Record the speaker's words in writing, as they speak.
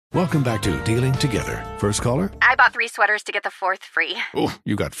Welcome back to Dealing Together. First caller? I bought 3 sweaters to get the 4th free. Oh,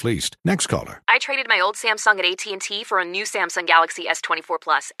 you got fleeced. Next caller? I traded my old Samsung at AT&T for a new Samsung Galaxy S24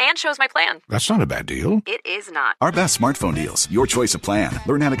 Plus and chose my plan. That's not a bad deal. It is not. Our best smartphone deals. Your choice of plan.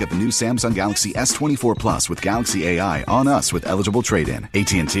 Learn how to get the new Samsung Galaxy S24 Plus with Galaxy AI on us with eligible trade-in.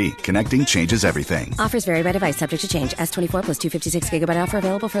 AT&T. Connecting changes everything. Offers vary by device. Subject to change. S24 plus 256 gigabyte offer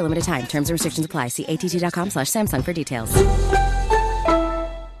available for a limited time. Terms and restrictions apply. See att.com/Samsung for details.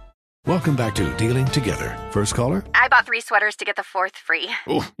 Welcome back to Dealing Together. First caller? I bought 3 sweaters to get the 4th free.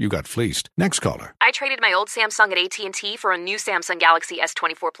 Oh, you got fleeced. Next caller? I traded my old Samsung at AT&T for a new Samsung Galaxy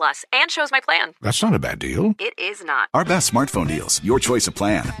S24 Plus and chose my plan. That's not a bad deal. It is not. Our best smartphone deals. Your choice of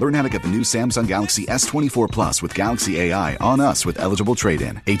plan. Learn how to get the new Samsung Galaxy S24 Plus with Galaxy AI on us with eligible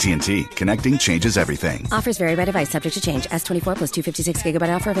trade-in. AT&T. Connecting changes everything. Offers vary by device. Subject to change. S24 plus 256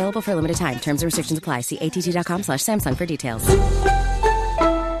 gigabyte offer available for a limited time. Terms and restrictions apply. See att.com/Samsung for details.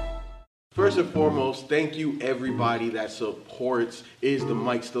 First and foremost, thank you everybody that supports Is the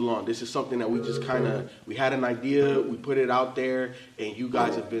Mic Still On? This is something that we just we had an idea, we put it out there, and you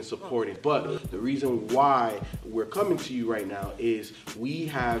guys have been supporting. But the reason why we're coming to you right now is we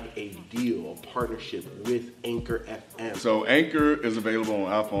have a deal, a partnership with Anchor FM. So Anchor is available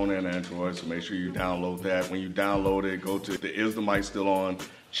on iPhone and Android, so make sure you download that. When you download it, go to the Is the Mic Still On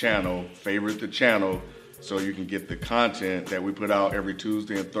channel, favorite the channel, so you can get the content that we put out every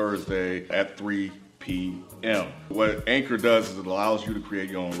Tuesday and Thursday at 3 p.m. What Anchor does is it allows you to create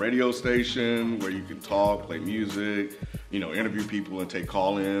your own radio station where you can talk, play music, interview people and take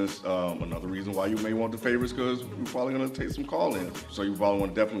call-ins. Another reason why you may want the favorites because we're probably going to take some call-ins. So you probably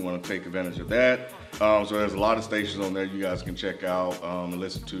definitely want to take advantage of that. So there's a lot of stations on there you guys can check out and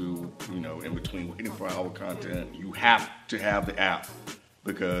listen to, in between waiting for our content. You have to have the app.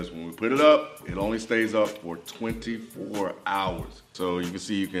 Because when we put it up, it only stays up for 24 hours. So you can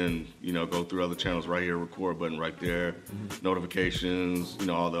see you can, go through other channels right here, record button right there, notifications,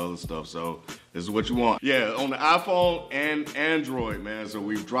 all the other stuff. So this is what you want. Yeah, on the iPhone and Android, man. So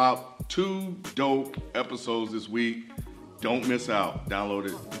we've dropped 2 dope episodes this week. Don't miss out. Download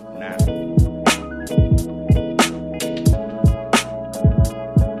it now.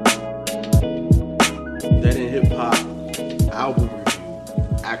 That in hip hop album review.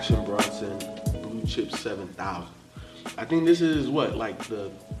 Action Bronson, Blue Chip 7000. I think this is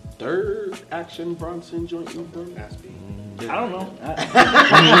the 3rd Action Bronson joint you've done? I don't know.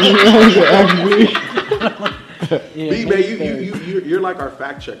 B, man, you're like our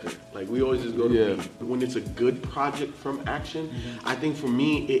fact checker. Like we always just go to B. When it's a good project from Action, I think for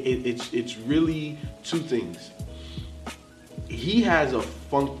me it's really 2 things.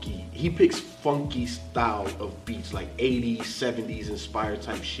 He picks funky style of beats, like 80s, 70s inspired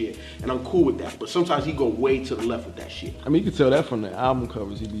type shit. And I'm cool with that. But sometimes he go way to the left with that shit. I mean, you can tell that from the album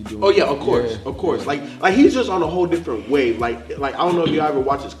covers he be doing. Oh yeah, of course. Like he's just on a whole different wave. Like I don't know if you ever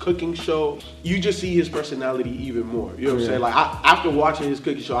watch his cooking show. You just see his personality even more. You know what I'm saying? Like after watching his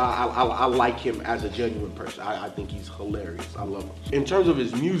cooking show, I like him as a genuine person. I think he's hilarious. I love him. In terms of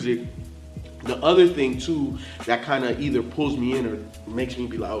his music, the other thing too that kind of either pulls me in or makes me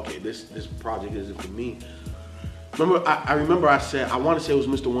be like, okay, this project isn't for me. I remember I said, I want to say it was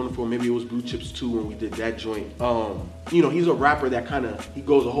Mr. Wonderful, maybe it was Blue Chips 2 when we did that joint. He's a rapper that he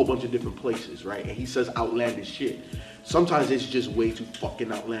goes a whole bunch of different places, right? And he says outlandish shit. Sometimes it's just way too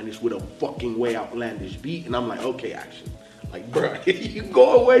fucking outlandish with a fucking way outlandish beat, and I'm like, okay, Action. Like, bro, you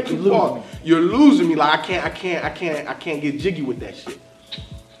going way too far. You're losing me. Like, I can't get jiggy with that shit.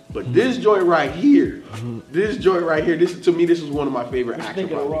 But this joint right here, this is one of my favorite Action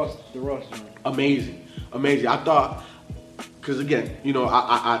projects. The Ross joint? Amazing. I thought, because again,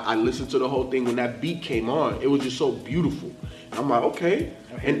 I listened to the whole thing when that beat came on. It was just so beautiful. And I'm like, okay.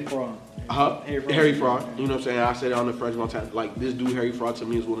 Harry Fraud. Harry Fraud. You know what I'm saying? I said it on the French Montana. Like, this dude, Harry Fraud, to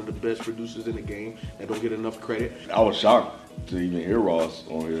me is one of the best producers in the game that don't get enough credit. I was shocked to even hear Ross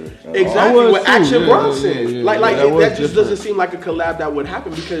on here. Exactly, with Action Bronson. Yeah. That just doesn't seem like a collab that would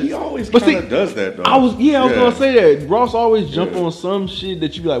happen because he always kind of does that though. I was gonna say that Ross always jump on some shit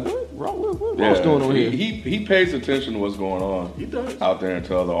that you be like, what Ross doing on here? He pays attention to what's going on. He does. Out there and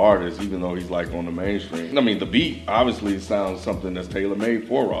to other artists, even though he's like on the mainstream. I mean, the beat obviously sounds something that's tailor made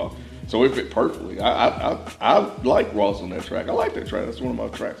for Ross, so it fit perfectly. I like Ross on that track. I like that track. That's one of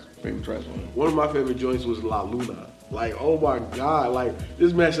my favorite tracks on it. One of my favorite joints was La Luna. Like, oh my God, like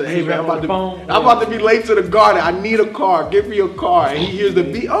this man said, hey man, I'm about to be late to the garden. I need a car. Give me a car. And he hears the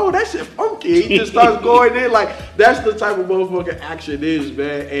beat. Oh, that shit funky. He just starts going in. Like, that's the type of motherfucking Action is,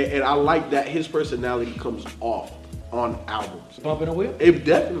 man. And I like that his personality comes off on albums. Bumping a wheel? It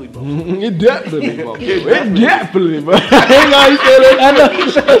definitely bumps. It definitely bumped. It definitely bumped. I ain't know how you said it. I know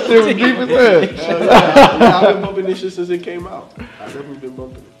that shit was deep as hell. I've been bumping this shit since it came out. I've definitely been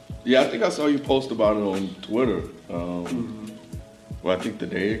bumping it. Yeah, I think I saw you post about it on Twitter. Well, I think the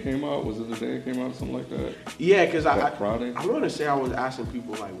day it came out, was it the day it came out, something like that? Yeah, because Friday? I want to say I was asking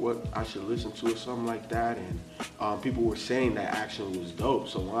people like what I should listen to or something like that, and people were saying that Action was dope.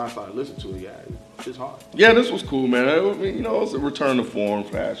 So when I started listening to it, it's hard. Yeah, this was cool, man. I mean, you know, it was a return to form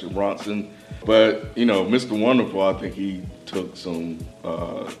for Action Bronson. But, you know, Mr. Wonderful, I think he took some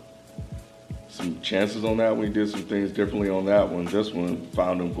chances on that one. He did some things differently on that one. This one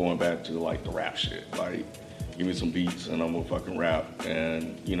found him going back to like the rap shit. Like, give me some beats and I'm gonna fucking rap.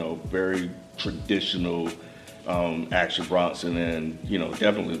 And, you know, very traditional Action Bronson, and, you know,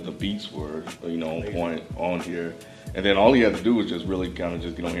 definitely the beats were, you know, on point on here. And then all he had to do was just really kind of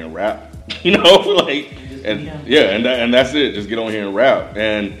just get on here and rap, you know, like, and yeah, and that's it. Just get on here and rap.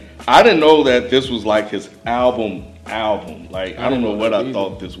 And I didn't know that this was like his album. Like, I don't know what I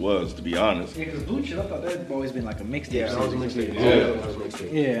thought this was, to be honest. Yeah, because Blue Chip, I thought that had always been like a mixtape. Yeah, that was a mixtape.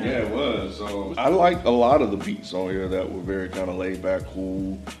 Yeah, it was. So I like a lot of the beats on here that were very kind of laid back,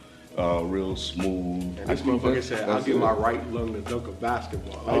 cool, real smooth. And this motherfucker said, "I'll give my right lung to dunk a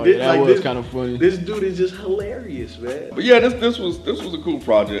basketball." Like, that was kind of funny. This dude is just hilarious, man. But yeah, this was a cool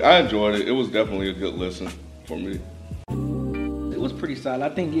project. I enjoyed it. It was definitely a good listen for me. it was pretty solid. I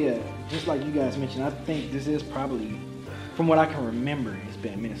think, yeah, just like you guys mentioned, I think this is probably, from what I can remember, it's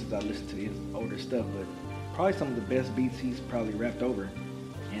been a minute since I listened to his older stuff, but probably some of the best beats he's probably rapped over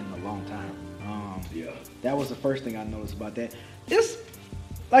in a long time. Yeah. That was the first thing I noticed about that. It's,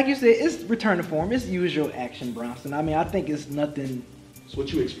 like you said, it's return to form. It's usual Action Bronson. I mean, I think it's nothing. It's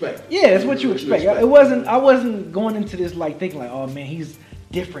what you expect. Yeah, it's what you expect. I wasn't going into this like thinking like, oh man, he's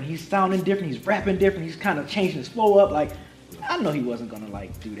different. He's sounding different. He's rapping different. He's kind of changing his flow up. Like, I know he wasn't gonna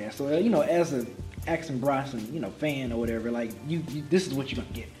like do that. So you know, as an Action Bronson, you know, fan or whatever, like you this is what you're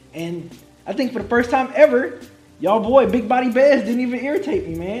gonna get. And I think for the first time ever, y'all boy Big Body Bass didn't even irritate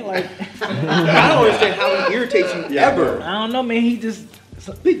me, man. Like, I don't understand how he irritates you ever. I don't know, man. He just.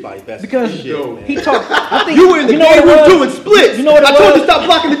 Big Body Bass. Because shit, he talked. I think you were in the game room doing splits. You know what it I told you to stop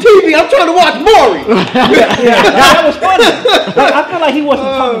blocking the TV. I'm trying to watch Maury. yeah, that was funny. Like, I feel like he wasn't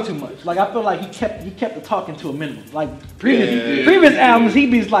talking too much. Like, I feel like he kept the talking to a minimum. Like previous albums,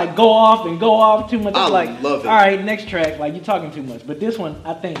 he'd be like go off too much. It's I like, love it. All right, next track, like you talking too much. But this one,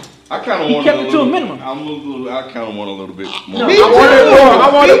 I think I kind of he want kept it to a minimum. I kind of want a little bit more. No,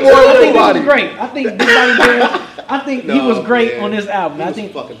 I wanted more. I think this was great. I think Big Body Bear. I think he was great man. on this album. He I was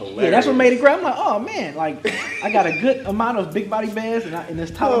think fucking hilarious. Yeah, that's what made it great. I'm like, oh man, like I got a good amount of Big Body Bass and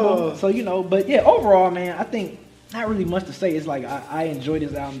it's tolerable. So you know, but yeah, overall, man, I think not really much to say. It's like I enjoyed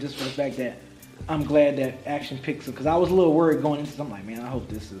this album just for the fact that I'm glad that Action picked it, because I was a little worried going into it. I'm like, man, I hope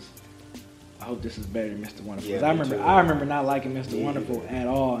this is better than Mr. Wonderful. Yeah, I remember not liking Mr. Wonderful at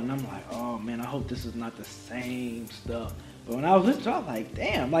all, and I'm like, oh man, I hope this is not the same stuff. But when I was listening, I was like,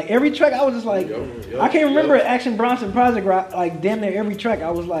 damn, like every track, I was just like, I can't remember Action Bronson project like damn near every track.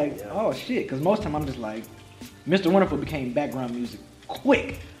 I was like, oh shit, because most of the time I'm just like, Mr. Wonderful became background music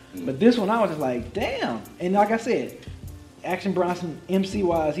quick, but this one I was just like, damn. And like I said, Action Bronson, MC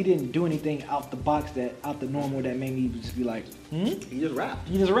wise, he didn't do anything out the box, out the normal, that made me just be like, He just rapped.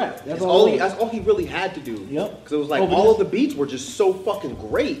 He just rapped. That's all he really had to do. Yep. Because it was like all of the beats were just so fucking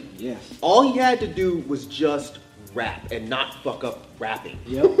great. Yes. All he had to do was just rap and not fuck up rapping.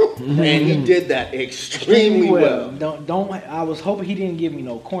 Yep. And he did that extremely well. Don't. I was hoping he didn't give me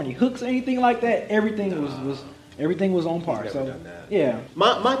no corny hooks or anything like that. Everything was on par. He's So never done that. yeah.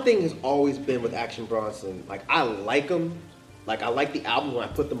 My thing has always been with Action Bronson. Like, I like him. Like, I like the album when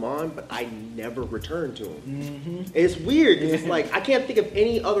I put them on, but I never return to him. Mm-hmm. It's weird because it's like I can't think of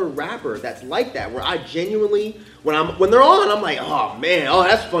any other rapper that's like that, where I genuinely, when they're on, I'm like, oh man, oh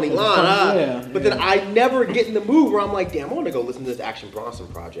that's a funny line. But then I never get in the mood where I'm like, damn, I want to go listen to this Action Bronson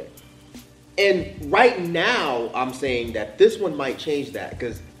project. And right now, I'm saying that this one might change that,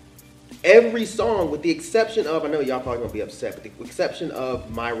 because every song, with the exception of, I know y'all probably gonna be upset, but the exception of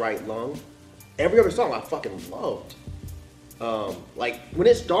My Right Lung, every other song I fucking loved. Like when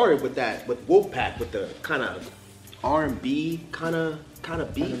it started with Wolfpack, with the kind of R&B kind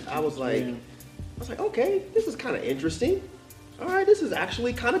of beat, I was like, okay, this is kind of interesting. All right, this is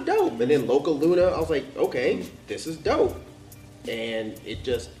actually kind of dope. And then Loca Luna, I was like, okay, this is dope. And it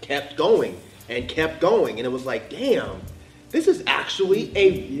just kept going and kept going, and it was like, damn, this is actually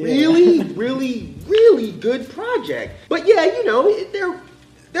a really, really, really good project. But yeah, you know,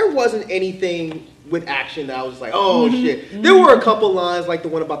 there there wasn't anything with Action that I was like, oh shit. There were a couple lines like the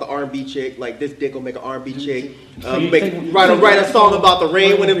one about the R&B chick, like this dick will make an R&B chick write a song about the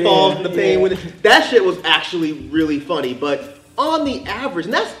rain when it falls and the pain when it. That shit was actually really funny, but on the average,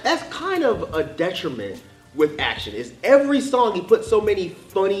 and that's kind of a detriment with Action, is every song he puts so many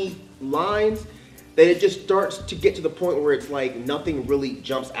funny lines that it just starts to get to the point where it's like nothing really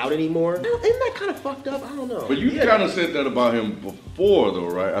jumps out anymore. Isn't that kind of fucked up? I don't know. But you kind of said that about him before, though,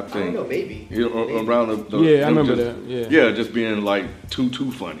 right? I think. I don't know, maybe. Around the I remember that. Yeah, just being like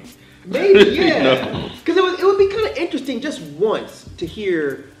too funny. Maybe, yeah. Because it would be kind of interesting just once to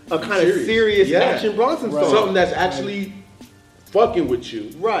hear a kind of serious Action Bronson song. Something that's actually fucking with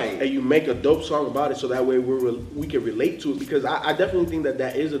you, right? And you make a dope song about it, so that way we can relate to it. Because I definitely think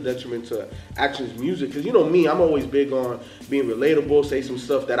that is a detriment to Action's music. Because you know me, I'm always big on being relatable, say some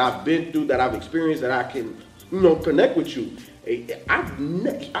stuff that I've been through, that I've experienced, that I can, connect with you. I've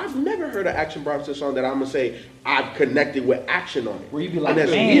never heard an Action Bronson song that I'm gonna say I've connected with Action on it. Where you be like,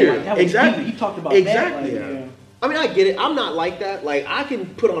 that's man, weird. like, that was Exactly. deep. You talked about exactly. that. Like, I mean, I get it. I'm not like that. Like, I can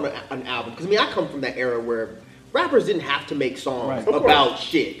put on an album. Because, I come from that era where rappers didn't have to make songs about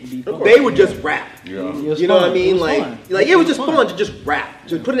shit. They would just rap. Yeah. You know what I mean? It was just fun to just rap.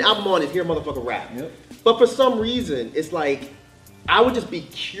 Just put an album on and hear a motherfucker rap. Yep. But for some reason, it's like, I would just be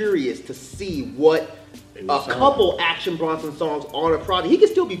curious to see what a couple Action Bronson songs on a project. He could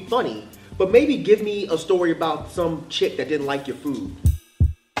still be funny, but maybe give me a story about some chick that didn't like your food.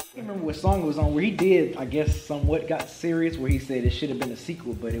 I can't remember what song it was on where he did, I guess, somewhat got serious, where he said it should have been a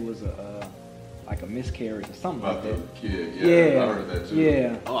sequel, but it was like a miscarriage or something like that. Kid, yeah, I heard that too.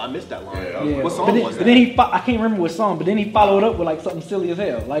 Yeah. Oh, I missed that line. Yeah, What song was that? But then I can't remember what song, but then he followed up with like something silly as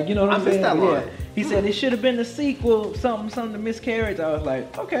hell. Like, you know what I'm saying? I missed that line. Yeah. He said it should have been the sequel, something to miscarriage. I was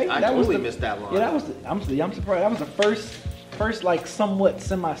like, okay. I totally missed that line. Yeah, that was. I'm surprised. That was the first like somewhat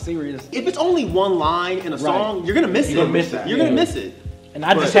semi-serious. If it's only one line in a song, you're gonna miss it. You're gonna miss it. You're gonna miss it. And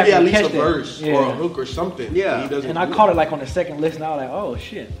I just have happened at to least catch a that. verse or a hook or something. Yeah. And I caught it like on the second listen. I was like, oh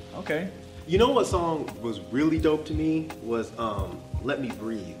shit, okay. You know what song was really dope to me was "Let Me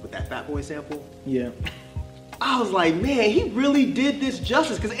Breathe" with that Fat Boy sample. Yeah. I was like, man, he really did this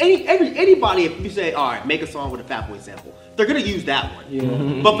justice. Because anybody, if you say, all right, make a song with a Fat Boy sample, they're gonna use that one.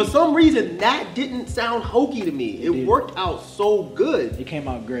 Yeah. But for some reason, that didn't sound hokey to me. It worked out so good. It came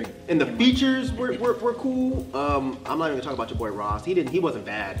out great. And the features were cool. I'm not even gonna talk about your boy Ross. He wasn't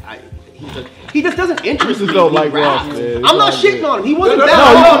bad. He just doesn't interest me. don't like Ross, man. I'm not shitting on him. He wasn't bad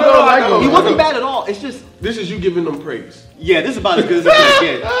at all. No, He wasn't bad at all. It's just This is you giving them praise. yeah, this is about as good as it's gonna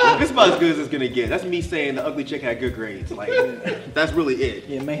get. This is about as good as it's gonna get. That's me saying the ugly chick had good grades. Like that's really it.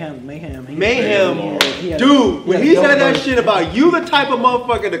 Yeah, Mayhem. Dude, when he said that shit about you the type of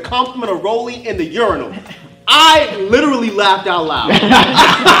motherfucker to compliment a rollie in the urinal, I literally laughed out loud. 'Cause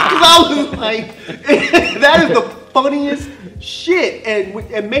I was like, that is the funniest shit.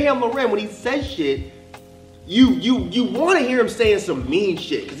 And Mayhem Loren, when he says shit, you want to hear him saying some mean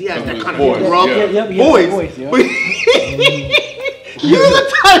shit because he has that kind of rough voice. But you're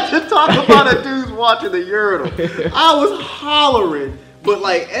the type to talk about a dude's watching the urinal. I was hollering, but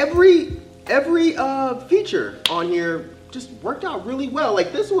like every feature on here just worked out really well.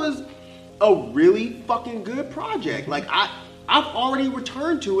 Like this was a really fucking good project. Like I've already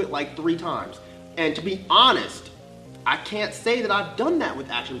returned to it like 3 times, and to be honest, I can't say that I've done that with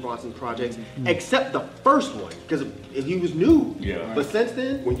Action Bronson projects, except the first one, because he was new. Yeah. But since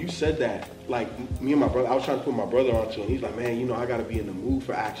then, When you said that, like me and my brother, I was trying to put my brother onto him. He's like, man, I got to be in the mood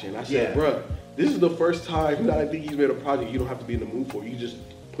for action. I said, bruh, this is the first time that I think he's made a project you don't have to be in the mood for. You just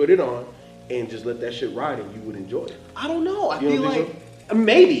put it on and just let that shit ride, and you would enjoy it. I don't know. I You feel don't think like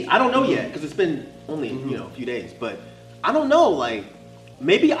maybe I don't know yet because it's been only a few days. But I don't know. Like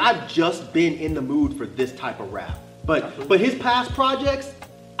maybe I've just been in the mood for this type of rap. But his past projects,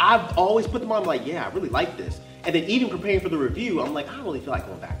 I've always put them on. I'm like, yeah, I really like this. And then even preparing for the review, I'm like, I don't really feel like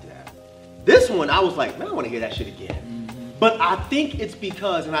going back to that. This one, I was like, man, I want to hear that shit again. But I think it's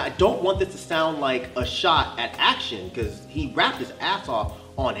because, and I don't want this to sound like a shot at Action, because he rapped his ass off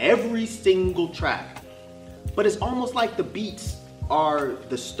on every single track. But it's almost like the beats are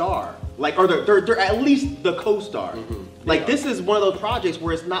the star, like, or they're at least the co-star. Like this is one of those projects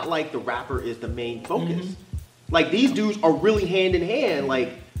where it's not like the rapper is the main focus. Like these dudes are really hand in hand,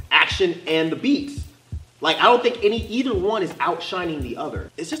 like Action and the beats. Like I don't think either one is outshining the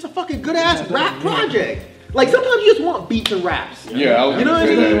other. It's just a fucking good ass rap project. Like sometimes you just want beats and raps. Yeah, I was you know gonna what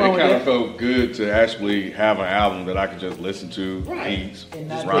I say mean? that. It kind of felt good to actually have an album that I could just listen to, beats, And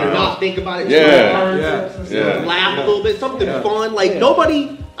just not rhymes. Not think about it. Yeah. Laugh a little bit, something fun. Like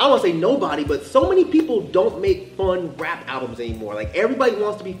nobody I don't want to say nobody, but so many people don't make fun rap albums anymore. Like, everybody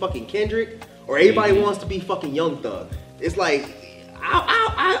wants to be fucking Kendrick, or everybody wants to be fucking Young Thug. It's like,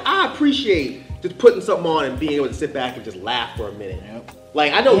 I appreciate just putting something on and being able to sit back and just laugh for a minute. Yep.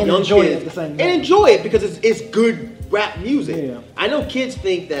 Like, I know and young enjoy kids it at the same and time. enjoy it because it's good rap music. Yeah. I know kids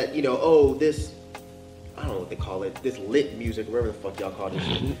think that, you know, oh, this, I don't know what they call it, this lit music, whatever the fuck y'all call this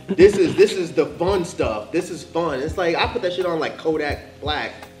shit. This is the fun stuff. This is fun. It's like, I put that shit on like Kodak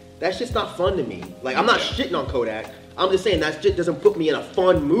Black. That shit's not fun to me. Like, I'm not shitting on Kodak. I'm just saying that shit doesn't put me in a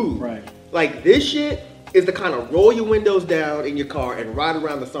fun mood. Right. Like, this shit is the kind of roll your windows down in your car and ride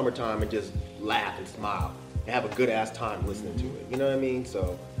around the summertime and just laugh and smile and have a good ass time listening to it. You know what I mean?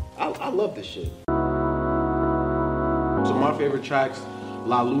 So I love this shit. So my favorite tracks: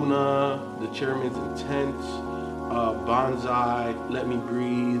 La Luna, The Chairman's Intent, Bonsai, Let Me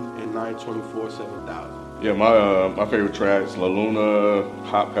Breathe, and 924-7000. Yeah, my favorite tracks: La Luna,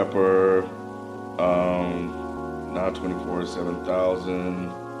 Hot Pepper,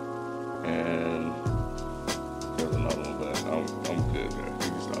 924-7000, and there's another one, but I'm good there. You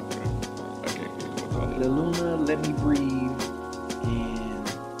can stop there. I can't get what's all La that. Luna, Let Me Breathe, and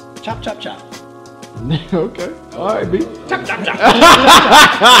Chop Chop Chop. Okay. All right, B. Chop Chop Chop. I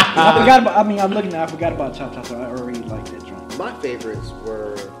forgot about Chop Chop Chop. I already like that joint. My favorites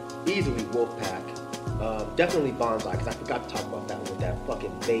were easily Wolfpack. Definitely Bonsai, because I forgot to talk about that one with that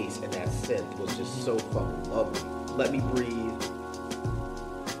fucking bass and that synth was just so fucking lovely. Let Me Breathe.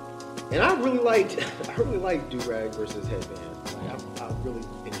 And I really liked Do-Rag versus Headband. Like, I really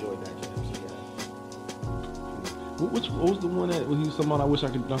enjoyed that jam. So yeah. What was the one that when he was talking about I wish I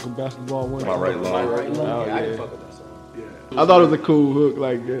could dunk a basketball one? My Right Lung. My Right Lung. Oh, Yeah, I yeah. can fuck with that song. Yeah. I thought it was a cool hook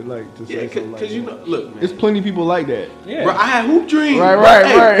like that, like to say Yeah, something because like you that. know, look, man. There's plenty of people like that. Yeah. Bro, I had hoop dreams. Right.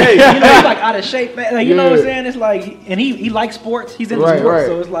 Hey, You know, he's like out of shape, man. Like, you know what I'm Yeah. saying? It's like, and he likes sports. He's into Right, sports, right.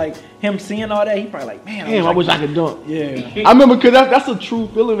 so it's like him seeing all that. He probably like, man, Damn, I wish I could dunk. Yeah. I remember because that's a true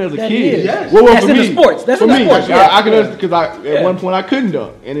feeling as a That kid. is. Yes. Well, That's for in the me, sports. That's for in the me. sports, Like, yeah. I can understand because at Yeah. one point I couldn't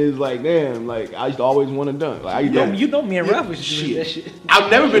dunk, and it's like, damn, like I used to always want to dunk. Like I used to, You know me and Ralph was just doing that shit.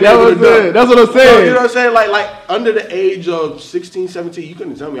 I've never been That able was to dunk. it. That's what I'm So, saying. you know what I'm saying? Like under the age of 16, 17, you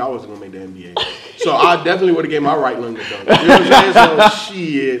couldn't tell me I wasn't gonna make the NBA. So I definitely would have gave my right lung to dunk. You know what I'm saying? So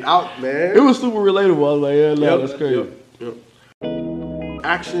shit, out, man. It was super relatable. I was like, yeah, no, that's crazy. Yep.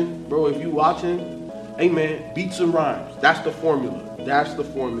 Action, bro. If you watching, hey man, beats and rhymes. That's the formula. That's the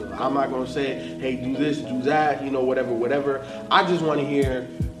formula. I'm not gonna say, hey, do this, do that, you know, whatever. I just want to hear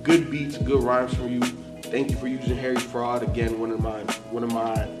good beats, good rhymes from you. Thank you for using Harry Fraud again. One of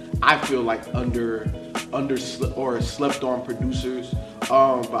my, I feel like slept on producers.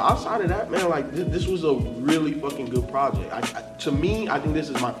 But outside of that, man, like this was a really fucking good project. To me, I think this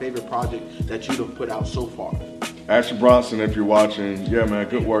is my favorite project that you've have put out so far. Action Bronson, if you're watching, yeah, man,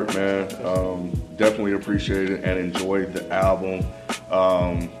 good work, man. Definitely appreciate it and enjoyed the album.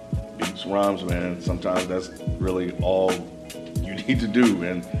 Beats, rhymes, man. Sometimes that's really all you need to do,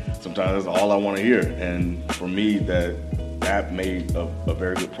 and sometimes that's all I want to hear. And for me, that made a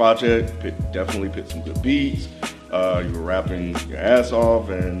very good project. Definitely picked some good beats. You were rapping your ass off,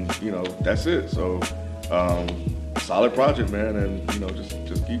 and you know that's it. So, solid project, man, and you know just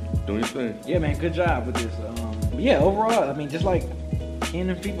keep doing your thing. Yeah, man, good job with this. But yeah, overall, I mean, just like Ken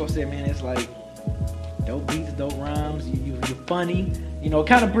and people said, man, it's like dope beats, dope rhymes. You're funny. You know,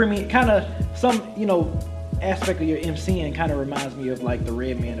 kind of some, you know, aspect of your MCing kind of reminds me of like the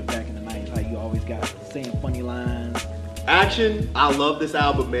Redman of back in the 90s. Like you always got saying funny lines. Action, I love this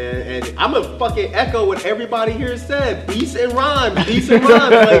album, man, and I'm gonna fucking echo what everybody here said. Beats and rhymes.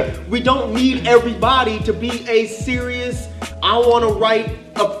 Like, we don't need everybody to be a serious, I wanna write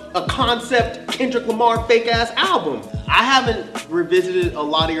a concept Kendrick Lamar fake ass album. I haven't revisited a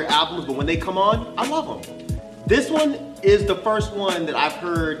lot of your albums, but when they come on, I love them. This one is the first one that I've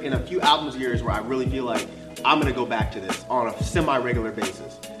heard in a few albums years where I really feel like I'm gonna go back to this on a semi-regular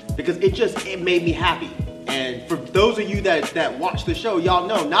basis because it made me happy. And for those of you that watch the show, y'all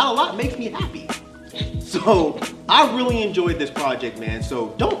know not a lot makes me happy. So I really enjoyed this project, man.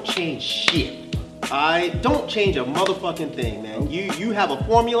 So don't change shit. Don't change a motherfucking thing, man. You have a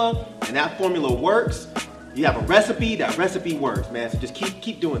formula, and that formula works. You have a recipe, that recipe works, man. So just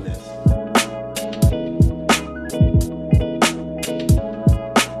keep doing this.